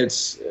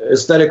 It's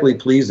aesthetically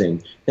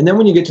pleasing. And then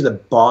when you get to the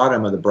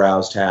bottom of the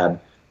Browse tab,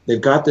 they've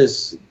got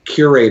this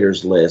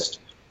curators list.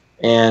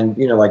 And,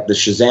 like the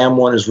Shazam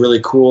one is really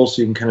cool,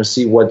 so you can kind of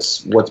see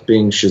what's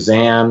being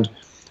Shazammed.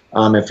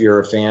 If you're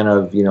a fan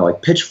of,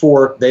 like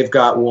Pitchfork, they've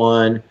got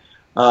one.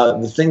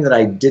 The thing that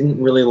I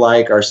didn't really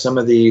like are some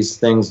of these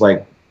things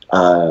like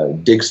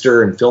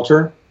Digster and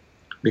Filter,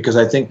 because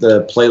I think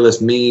the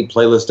Playlist Me,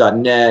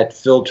 Playlist.net,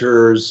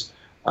 Filters,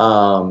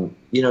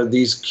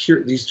 these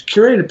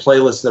curated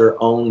playlists that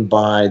are owned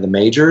by the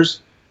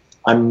majors,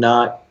 I'm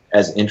not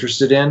as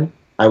interested in.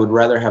 I would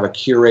rather have a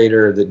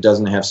curator that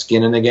doesn't have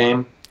skin in the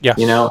game. Yes.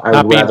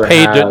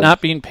 Not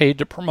being paid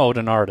to promote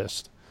an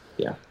artist.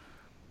 Yeah.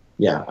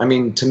 Yeah. I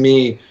mean, to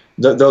me,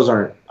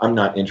 I'm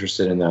not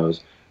interested in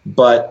those.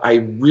 But I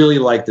really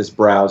like this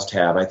Browse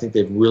tab. I think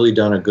they've really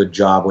done a good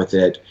job with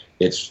it.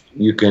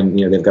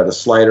 They've got the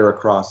slider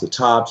across the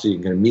top, so you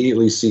can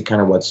immediately see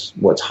kind of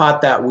what's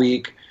hot that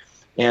week.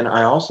 And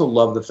I also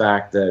love the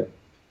fact that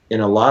in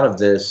a lot of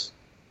this,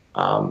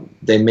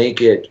 they make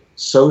it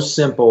so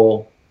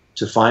simple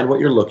to find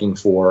what you're looking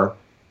for.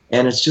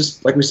 And it's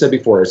just, like we said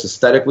before, it's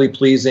aesthetically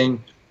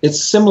pleasing.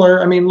 It's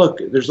similar. I mean, look,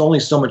 there's only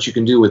so much you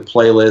can do with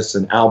playlists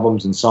and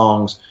albums and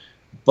songs.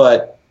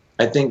 But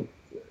I think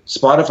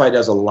Spotify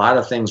does a lot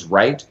of things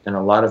right, and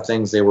a lot of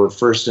things, they were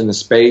first in the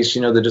space.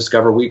 The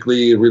Discover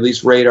Weekly,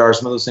 Release Radar,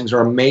 some of those things are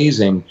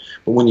amazing.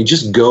 But when you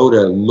just go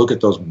to look at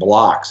those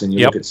blocks and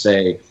you look at,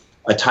 say,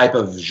 a type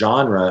of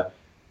genre,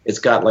 it's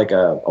got like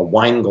a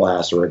wine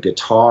glass or a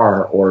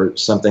guitar or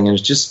something, and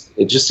it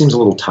just seems a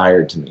little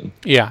tired to me.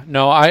 Yeah,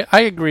 no, I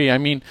agree. I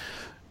mean,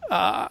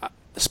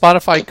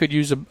 Spotify could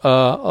use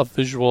a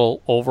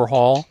visual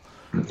overhaul,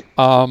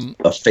 a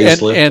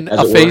facelift, and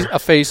a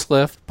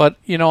facelift. But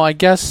I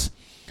guess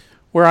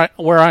where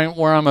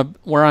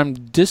I'm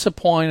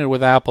disappointed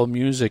with Apple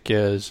Music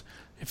is,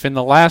 if in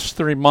the last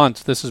 3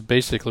 months this is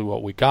basically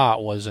what we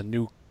got was a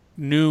new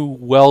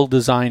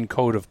well-designed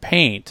coat of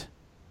paint.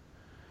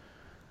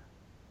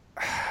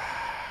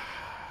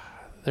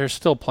 They're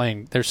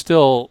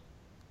still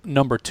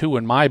number 2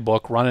 in my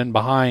book, running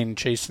behind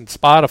chasing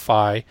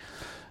Spotify.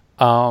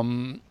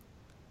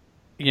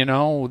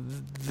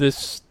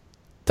 This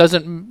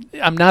doesn't,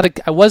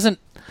 I wasn't,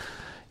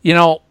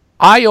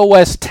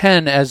 iOS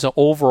 10 as an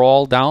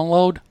overall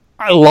download,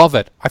 I love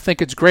it. I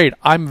think it's great.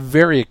 I'm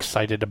very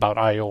excited about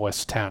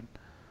iOS 10.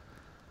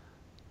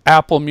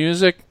 Apple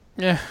Music,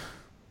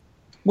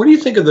 What do you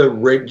think of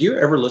do you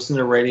ever listen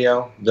to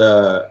radio?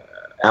 The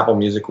Apple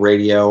Music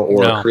Radio,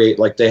 or no.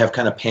 They have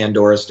kind of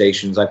Pandora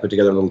stations. I put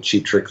together a little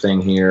Cheap Trick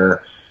thing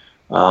here.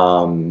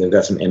 They've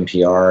got some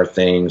NPR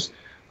things.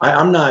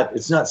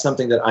 It's not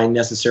something that I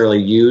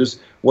necessarily use.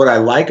 What I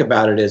like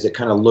about it is it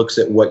kind of looks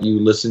at what you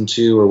listen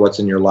to or what's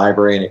in your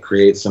library, and it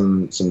creates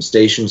some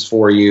stations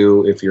for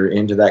you if you're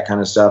into that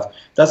kind of stuff.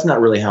 That's not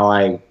really how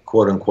I,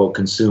 quote unquote,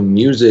 consume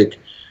music.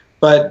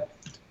 But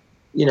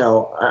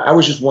I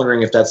was just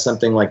wondering if that's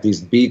something like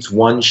these Beats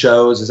One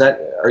shows.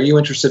 Are you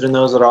interested in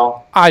those at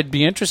all? I'd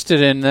be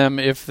interested in them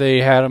if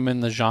they had them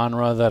in the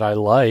genre that I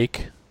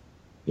like.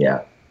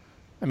 Yeah.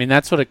 I mean,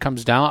 that's what it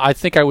comes down. I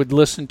think I would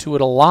listen to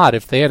it a lot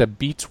if they had a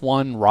Beats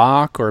One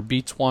rock or a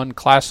Beats One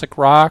classic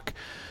rock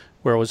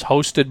where it was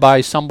hosted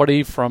by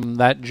somebody from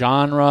that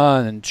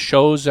genre and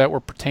shows that were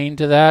pertain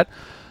to that.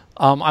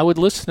 I would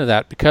listen to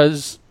that,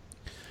 because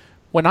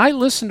when I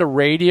listen to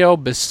radio,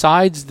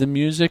 besides the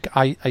music,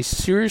 I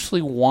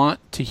seriously want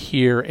to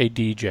hear a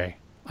DJ.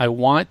 I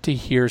want to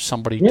hear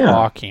somebody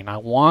talking. I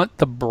want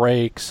the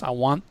breaks. I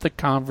want the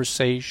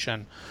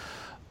conversation.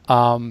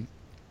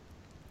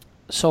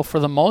 So for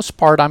the most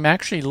part, I'm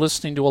actually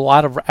listening to a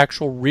lot of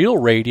actual real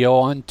radio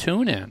on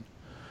TuneIn.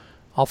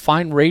 I'll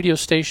find radio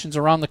stations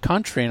around the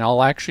country, and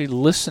I'll actually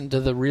listen to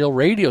the real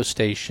radio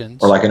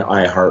stations. Or like an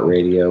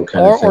iHeartRadio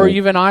kind of thing. Or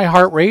even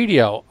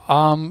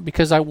iHeartRadio,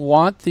 because I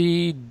want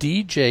the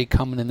DJ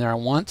coming in there. I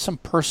want some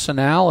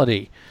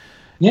personality.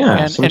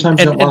 Yeah, sometimes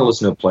you don't want to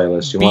listen to a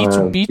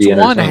playlist. Beats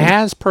One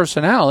has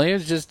personality.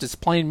 It's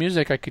plain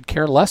music I could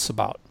care less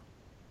about.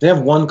 They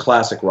have one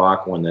classic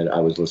rock one that I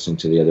was listening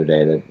to the other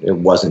day that it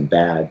wasn't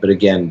bad. But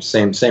again,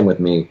 same with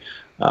me.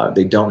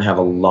 They don't have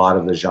a lot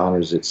of the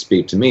genres that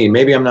speak to me.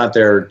 Maybe I'm not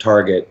their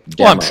target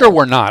demo. Well, I'm sure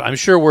we're not. I'm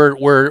sure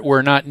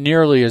we're not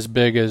nearly as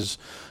big as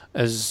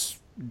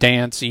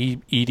dance,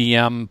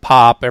 EDM,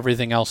 pop,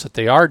 everything else that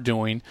they are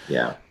doing.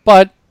 Yeah.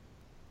 But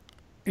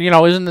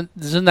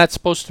isn't that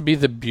supposed to be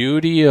the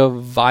beauty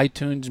of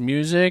iTunes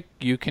Music?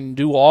 You can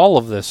do all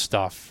of this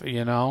stuff.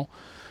 And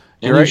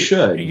you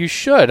should. You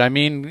should. I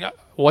mean,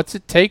 what's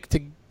it take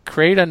to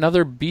create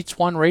another Beats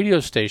One radio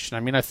station? I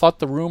mean, I thought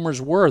the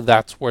rumors were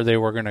that's where they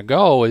were going to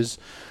go, is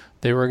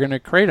they were going to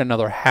create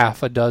another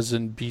half a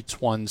dozen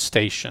Beats One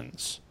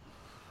stations.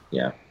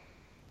 Yeah.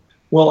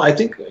 Well, I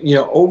think,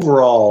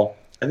 overall,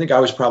 I think I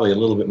was probably a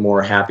little bit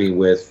more happy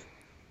with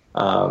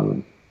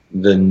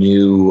the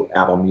new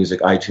Apple Music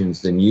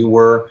iTunes than you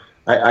were.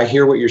 I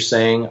hear what you're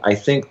saying. I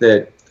think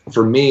that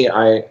for me,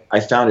 I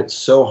found it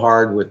so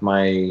hard with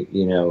my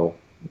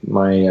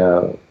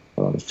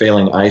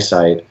failing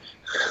eyesight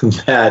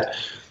that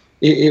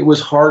it was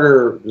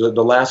harder.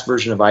 The last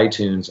version of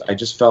iTunes, I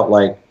just felt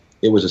like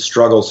it was a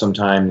struggle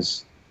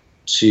sometimes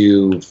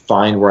to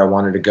find where I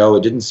wanted to go.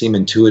 It didn't seem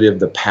intuitive,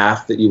 the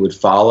path that you would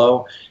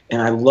follow.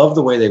 And I love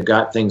the way they've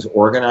got things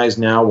organized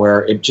now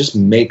where it just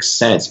makes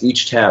sense.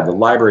 Each tab, the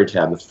library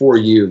tab, the For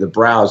You, the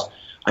browse,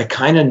 I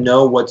kind of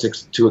know what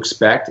to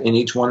expect in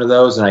each one of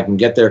those, and I can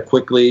get there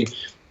quickly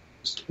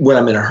when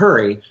I'm in a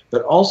hurry.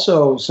 But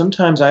also,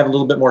 sometimes I have a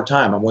little bit more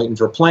time. I'm waiting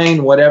for a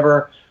plane,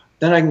 whatever.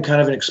 Then I can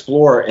kind of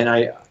explore. And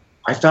I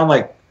found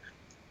like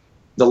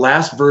the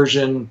last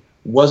version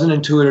wasn't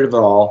intuitive at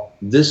all.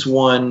 This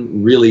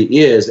one really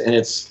is, and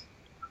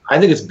I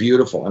think it's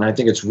beautiful, and I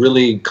think it's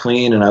really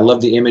clean, and I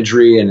love the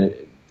imagery, and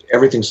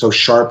everything's so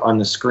sharp on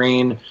the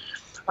screen.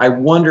 I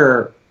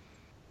wonder,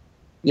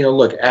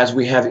 look, as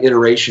we have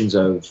iterations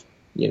of,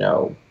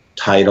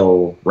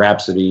 Tidal,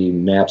 Rhapsody,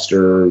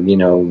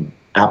 Napster,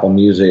 Apple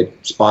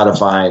Music,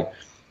 Spotify,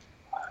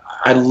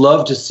 I'd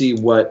love to see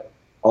what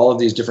all of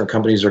these different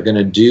companies are going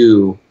to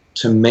do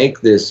to make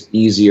this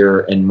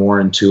easier and more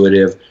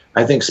intuitive.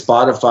 I think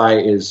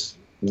Spotify is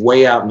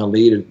way out in the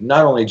lead,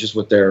 not only just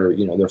with their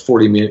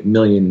 40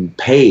 million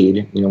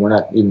paid, we're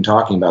not even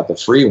talking about the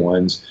free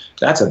ones.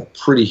 That's a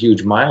pretty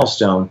huge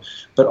milestone.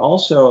 But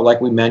also, like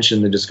we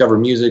mentioned, the Discover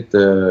Music,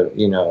 the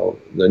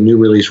new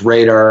release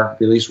radar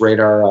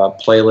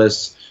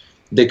playlists,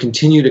 they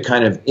continue to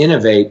kind of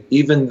innovate,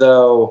 even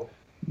though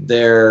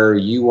their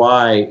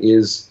UI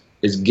is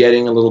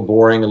getting a little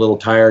boring, a little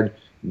tired.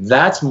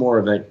 That's more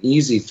of an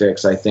easy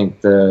fix, I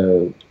think,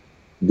 the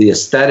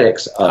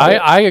aesthetics of it.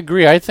 I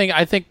agree. I think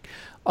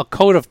a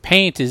coat of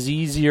paint is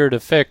easier to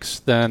fix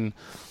than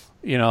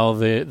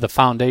the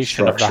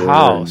foundation of the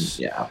house.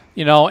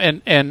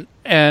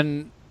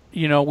 And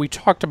we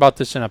talked about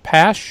this in a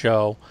past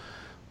show.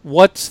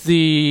 What's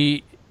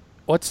the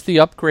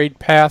upgrade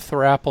path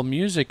for Apple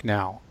Music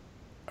now?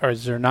 Or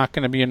is there not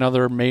going to be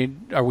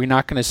are we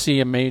not going to see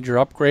a major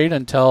upgrade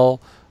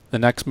until the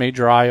next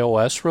major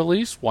iOS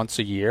release once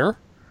a year?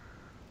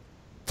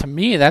 To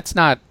me, that's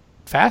not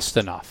fast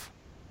enough.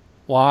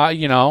 Why,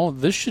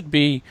 this should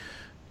be,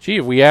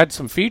 if we add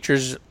some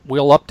features,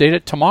 we'll update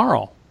it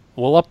tomorrow.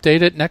 We'll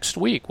update it next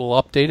week.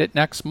 We'll update it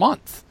next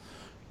month.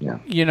 Yeah.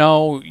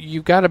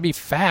 You got to be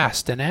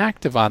fast and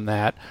active on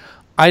that.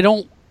 I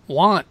don't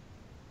want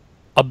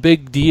a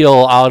big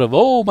deal out of,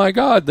 oh my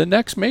God, the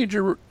next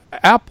major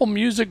Apple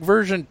Music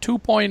version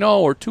 2.0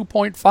 or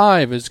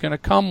 2.5 is going to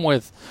come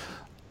with,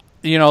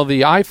 the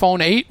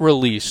iPhone 8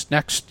 release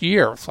next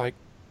year. It's like,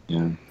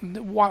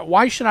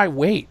 why should I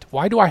wait?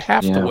 Why do I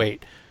have to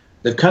wait?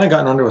 They've kind of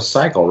gotten onto a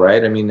cycle,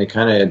 right? I mean, they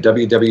kind of, at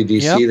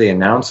WWDC, they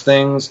announce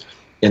things.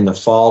 In the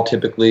fall,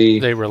 typically,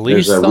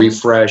 there's a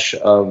refresh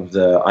of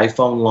the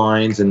iPhone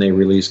lines, and they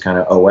release kind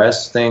of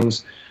OS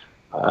things.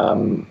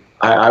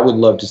 I would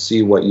love to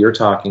see what you're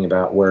talking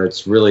about, where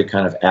it's really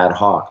kind of ad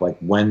hoc, like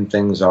when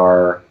things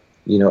are,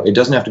 it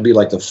doesn't have to be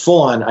like the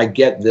full-on, I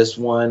get this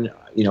one,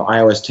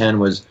 iOS 10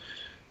 was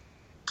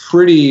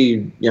pretty,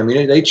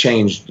 they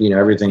changed,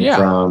 everything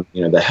from,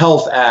 the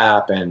health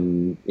app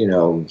and,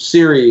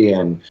 Siri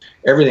and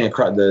everything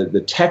across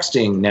the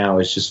texting now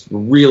is just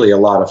really a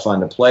lot of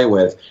fun to play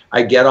with.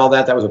 I get all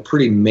that. That was a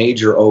pretty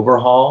major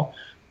overhaul,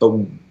 but,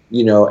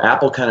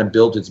 Apple kind of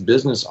built its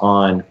business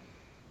on,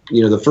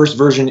 the first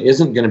version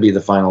isn't going to be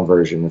the final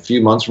version. A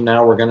few months from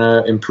now, we're going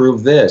to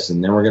improve this,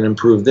 and then we're going to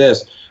improve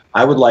this.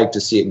 I would like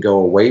to see it go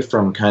away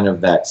from kind of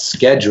that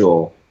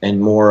schedule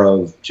and more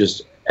of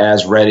just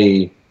as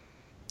ready,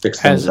 fix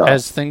things up.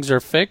 As things are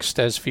fixed,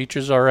 as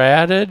features are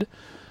added,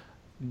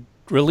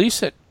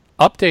 release it,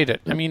 update it.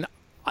 I mean,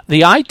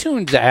 the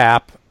iTunes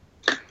app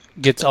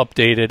gets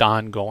updated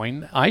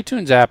ongoing.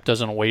 iTunes app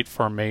doesn't wait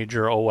for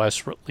major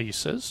OS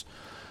releases.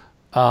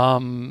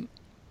 You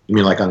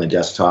mean like on the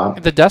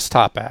desktop? The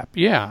desktop app,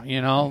 yeah.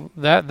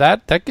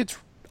 That gets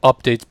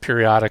updates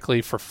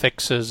periodically for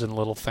fixes and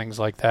little things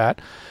like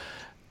that.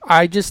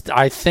 I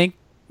think,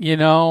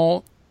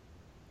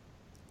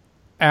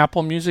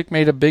 Apple Music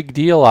made a big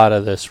deal out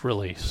of this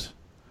release.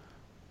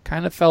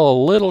 Kind of fell a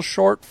little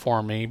short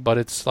for me, but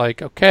it's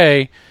like,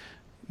 okay,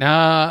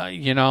 now,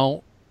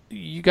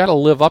 you got to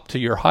live up to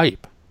your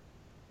hype.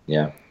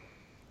 Yeah.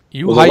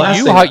 You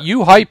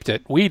hyped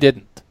it. We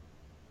didn't.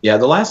 Yeah,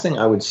 the last thing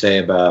I would say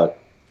about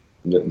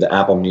the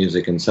Apple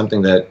Music, and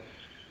something that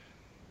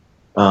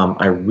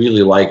I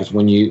really like, is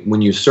when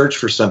you search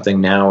for something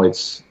now,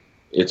 it's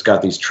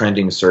got these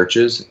trending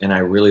searches, and I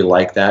really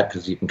like that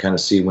because you can kind of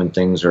see when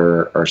things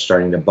are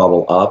starting to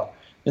bubble up.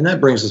 And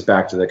that brings us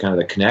back to the kind of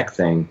the Connect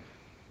thing.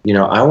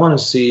 I want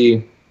to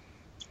see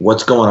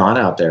what's going on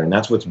out there, and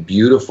that's what's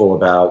beautiful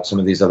about some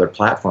of these other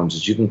platforms,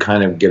 is you can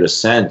kind of get a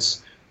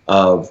sense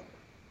of,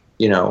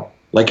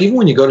 like even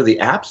when you go to the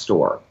App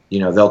Store,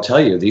 they'll tell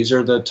you these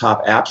are the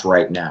top apps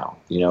right now.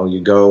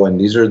 You go and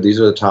these are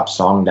the top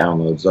song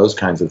downloads, those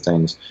kinds of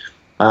things.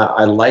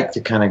 I like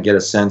to kind of get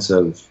a sense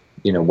of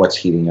what's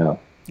heating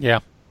up. Yeah.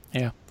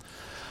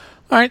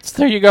 All right, so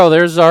there you go.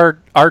 There's our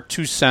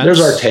 2 cents.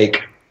 There's our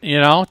take.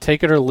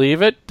 Take it or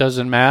leave it,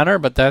 doesn't matter.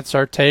 But that's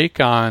our take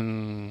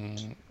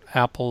on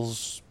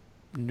Apple's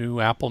new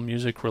Apple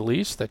Music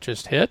release that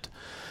just hit.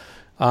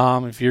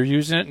 If you're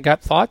using it and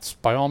got thoughts,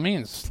 by all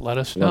means, let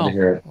us know. Love to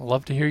hear it.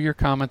 Love to hear your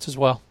comments as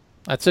well.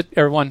 That's it,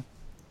 everyone.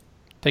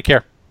 Take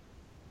care.